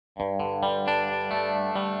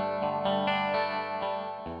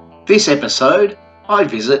This episode, I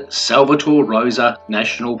visit Salvator Rosa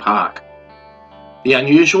National Park. The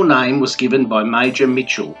unusual name was given by Major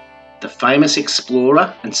Mitchell, the famous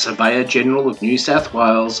explorer and Surveyor General of New South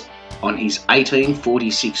Wales, on his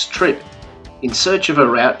 1846 trip in search of a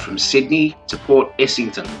route from Sydney to Port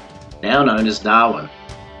Essington, now known as Darwin.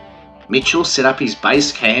 Mitchell set up his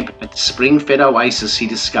base camp at the spring-fed oasis he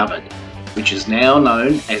discovered, which is now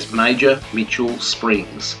known as Major Mitchell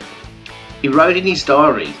Springs. He wrote in his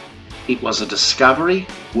diary, "It was a discovery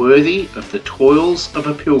worthy of the toils of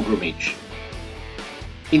a pilgrimage."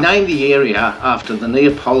 He named the area after the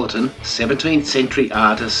Neapolitan 17th century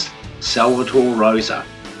artist Salvator Rosa,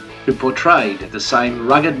 who portrayed the same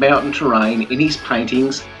rugged mountain terrain in his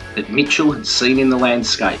paintings that Mitchell had seen in the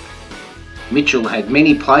landscape. Mitchell had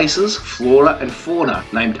many places, flora and fauna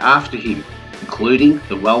named after him, including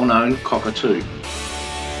the well-known cockatoo.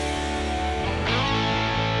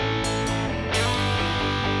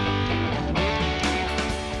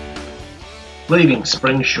 Leaving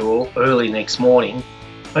Springshaw early next morning,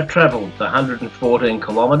 I travelled the 114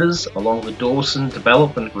 kilometres along the Dawson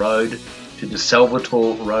Development Road to the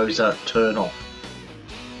Salvator Rosa turn-off.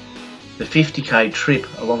 The 50k trip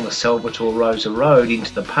along the Salvator Rosa Road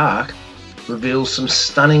into the park reveals some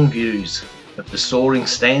stunning views of the soaring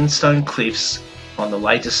sandstone cliffs on the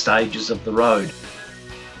later stages of the road,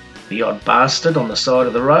 the odd bastard on the side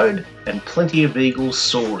of the road, and plenty of eagles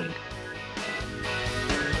soaring.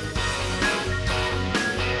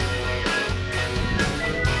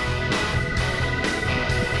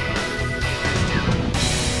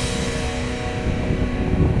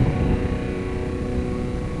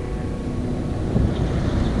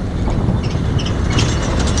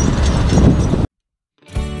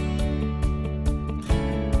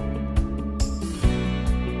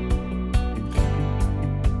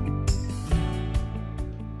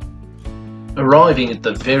 Arriving at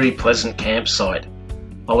the very pleasant campsite,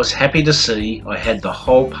 I was happy to see I had the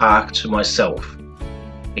whole park to myself,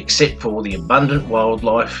 except for the abundant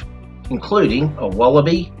wildlife, including a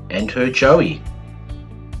wallaby and her joey.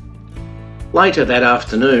 Later that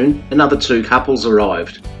afternoon, another two couples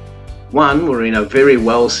arrived. One were in a very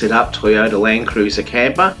well set up Toyota Land Cruiser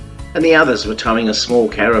camper, and the others were towing a small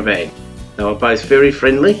caravan. They were both very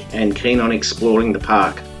friendly and keen on exploring the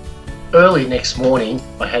park. Early next morning,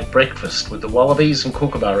 I had breakfast with the wallabies and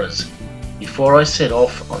kookaburras before I set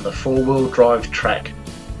off on the four-wheel drive track,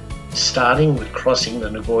 starting with crossing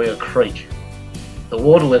the Nagoya Creek. The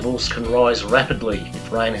water levels can rise rapidly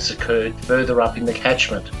if rain has occurred further up in the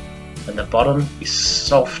catchment, and the bottom is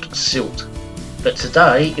soft silt, but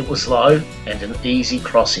today it was low and an easy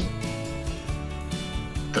crossing.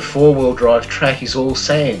 The four-wheel drive track is all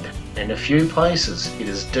sand, and in a few places it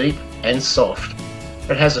is deep and soft.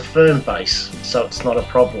 It has a firm base, so it's not a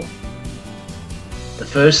problem. The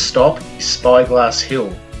first stop is Spyglass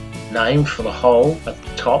Hill, named for the hole at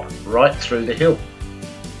the top right through the hill.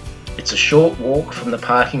 It's a short walk from the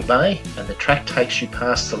parking bay, and the track takes you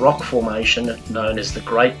past the rock formation known as the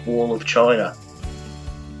Great Wall of China.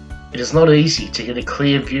 It is not easy to get a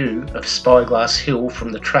clear view of Spyglass Hill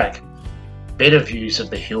from the track. Better views of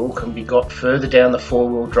the hill can be got further down the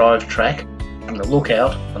four-wheel drive track from the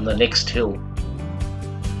lookout on the next hill.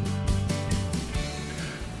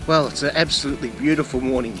 Well, it's an absolutely beautiful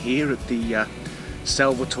morning here at the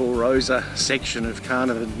Salvator Rosa section of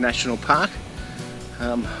Carnarvon National Park.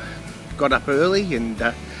 Got up early and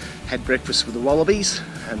had breakfast with the wallabies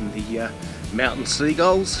and the mountain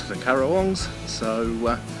seagulls, the currawongs.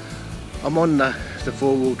 So I'm on the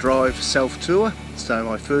four-wheel drive self-tour. So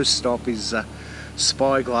my first stop is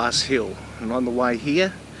Spyglass Hill, and on the way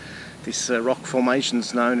here, this rock formation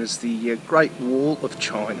is known as the Great Wall of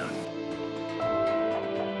China.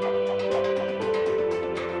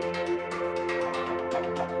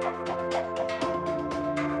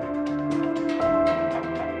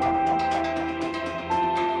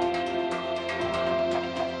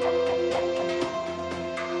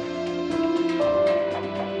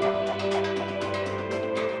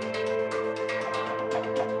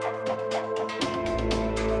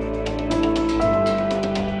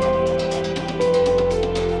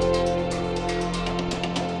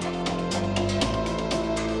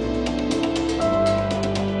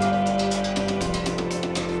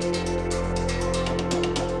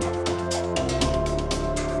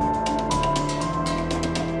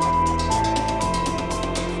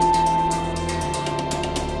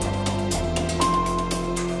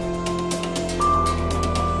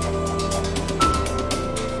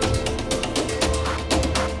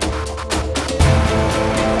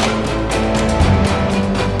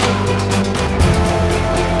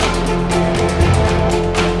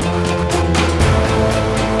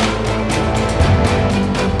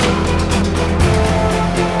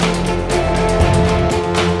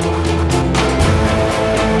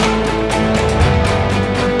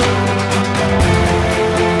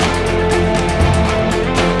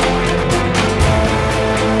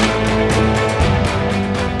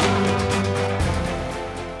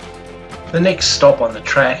 next stop on the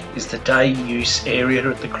track is the day use area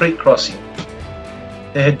at the creek crossing.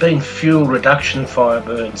 There had been fuel reduction fire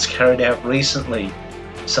burns carried out recently,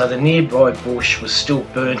 so the nearby bush was still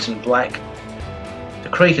burnt and black. The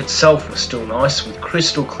creek itself was still nice, with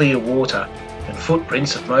crystal clear water and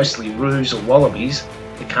footprints of mostly roos or wallabies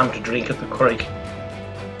that come to drink at the creek.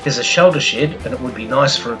 There's a shelter shed and it would be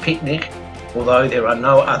nice for a picnic, although there are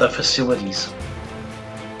no other facilities.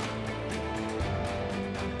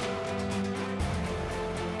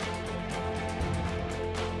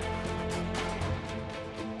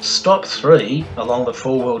 Stop 3 along the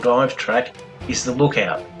 4-wheel drive track is the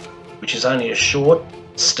Lookout, which is only a short,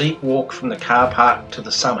 steep walk from the car park to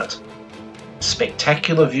the summit.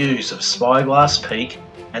 Spectacular views of Spyglass Peak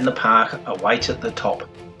and the park await at the top.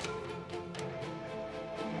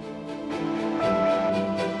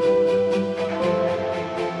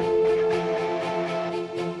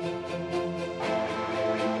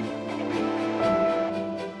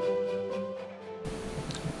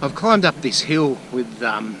 I've climbed up this hill with,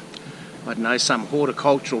 I don't know, some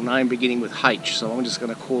horticultural name beginning with H, so I'm just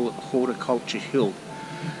going to call it Horticulture Hill.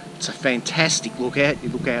 It's a fantastic lookout. You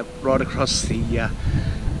look out right across the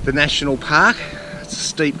national park. It's a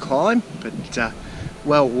steep climb, but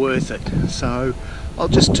well worth it. So I'll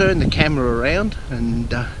just turn the camera around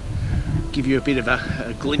and give you a bit of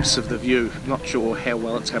a glimpse of the view. I'm not sure how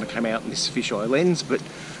well it's going to come out in this fisheye lens, but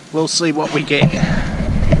we'll see what we get.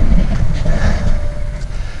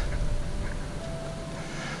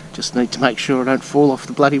 Just need to make sure I don't fall off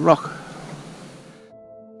the bloody rock.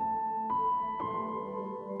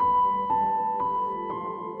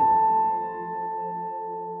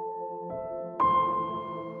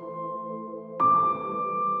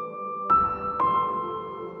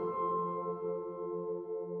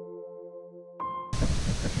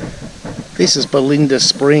 This is Belinda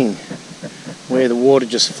Spring, where the water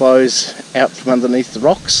just flows out from underneath the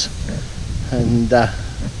rocks, and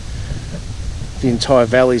the entire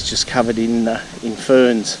valley is just covered in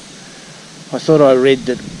ferns. I thought I read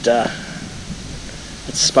that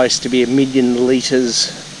it's supposed to be 1 million litres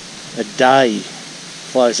a day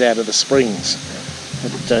flows out of the springs.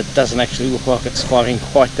 It doesn't actually look like it's flowing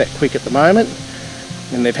quite that quick at the moment,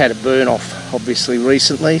 and they've had a burn off obviously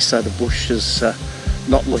recently, so the bush is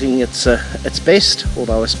not looking its best,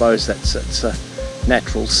 although I suppose that's its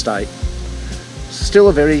natural state. Still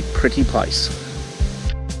a very pretty place.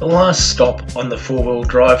 The last stop on the 4-wheel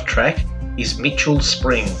drive track is Mitchell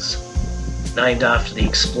Springs, named after the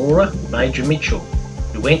explorer Major Mitchell,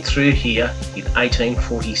 who went through here in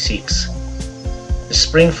 1846. The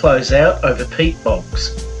spring flows out over peat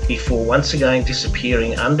bogs before once again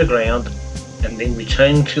disappearing underground and then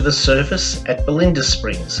returning to the surface at Belinda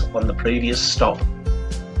Springs on the previous stop.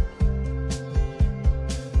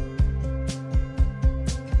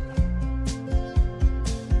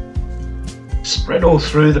 Spread all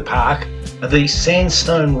through the park are these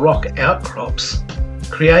sandstone rock outcrops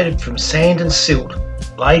created from sand and silt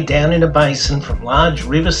laid down in a basin from large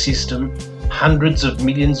river system hundreds of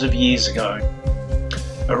millions of years ago.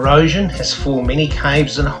 Erosion has formed many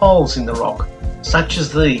caves and holes in the rock, such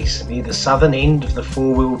as these near the southern end of the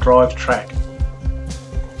 4-wheel drive track.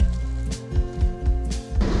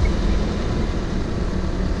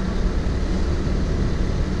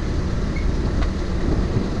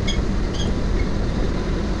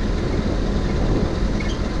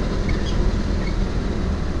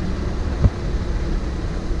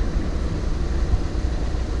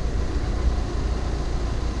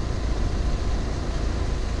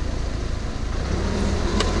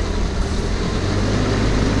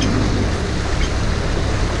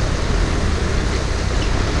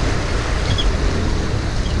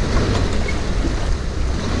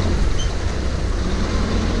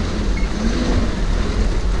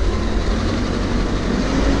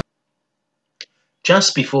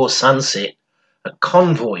 Just before sunset, a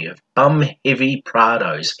convoy of bum-heavy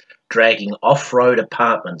Prados dragging off-road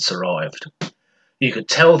apartments arrived. You could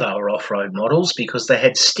tell they were off-road models because they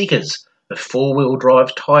had stickers of 4-wheel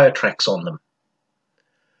drive tyre tracks on them.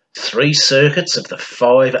 3 circuits of the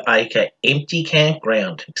 5-acre empty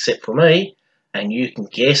campground, except for me, and you can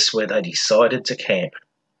guess where they decided to camp.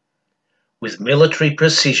 With military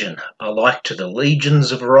precision, alike to the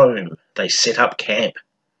legions of Rome, they set up camp.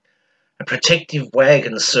 A protective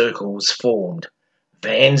wagon circle was formed,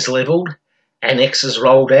 vans levelled, annexes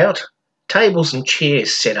rolled out, tables and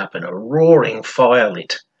chairs set up and a roaring fire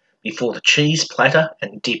lit before the cheese platter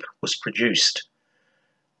and dip was produced.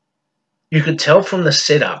 You could tell from the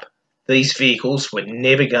setup these vehicles were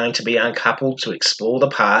never going to be uncoupled to explore the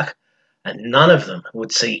park, and none of them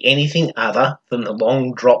would see anything other than the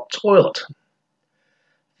long drop toilet.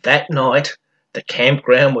 That night, The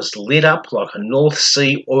campground was lit up like a North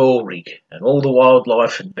Sea oil rig, and all the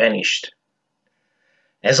wildlife had vanished.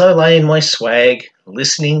 As I lay in my swag,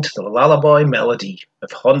 listening to the lullaby melody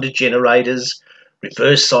of Honda generators,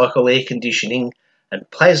 reverse cycle air conditioning, and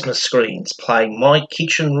plasma screens playing My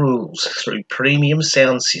Kitchen Rules through premium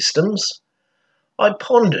sound systems, I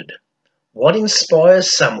pondered what inspires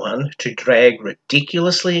someone to drag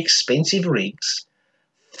ridiculously expensive rigs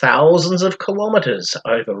thousands of kilometres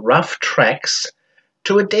over rough tracks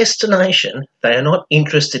to a destination they are not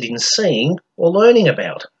interested in seeing or learning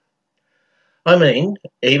about. I mean,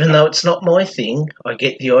 even though it's not my thing, I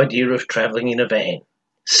get the idea of travelling in a van,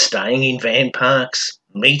 staying in van parks,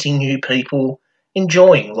 meeting new people,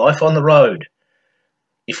 enjoying life on the road.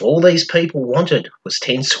 If all these people wanted was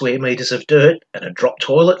 10 square metres of dirt and a drop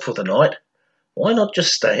toilet for the night, why not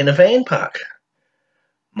just stay in a van park?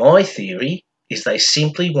 My theory is they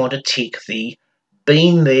simply want to tick the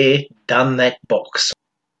been there, done that box.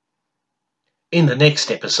 In the next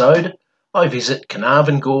episode, I visit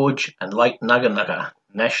Carnarvon Gorge and Lake Nugga Nugga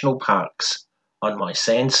National Parks on my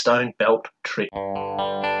Sandstone Belt trip.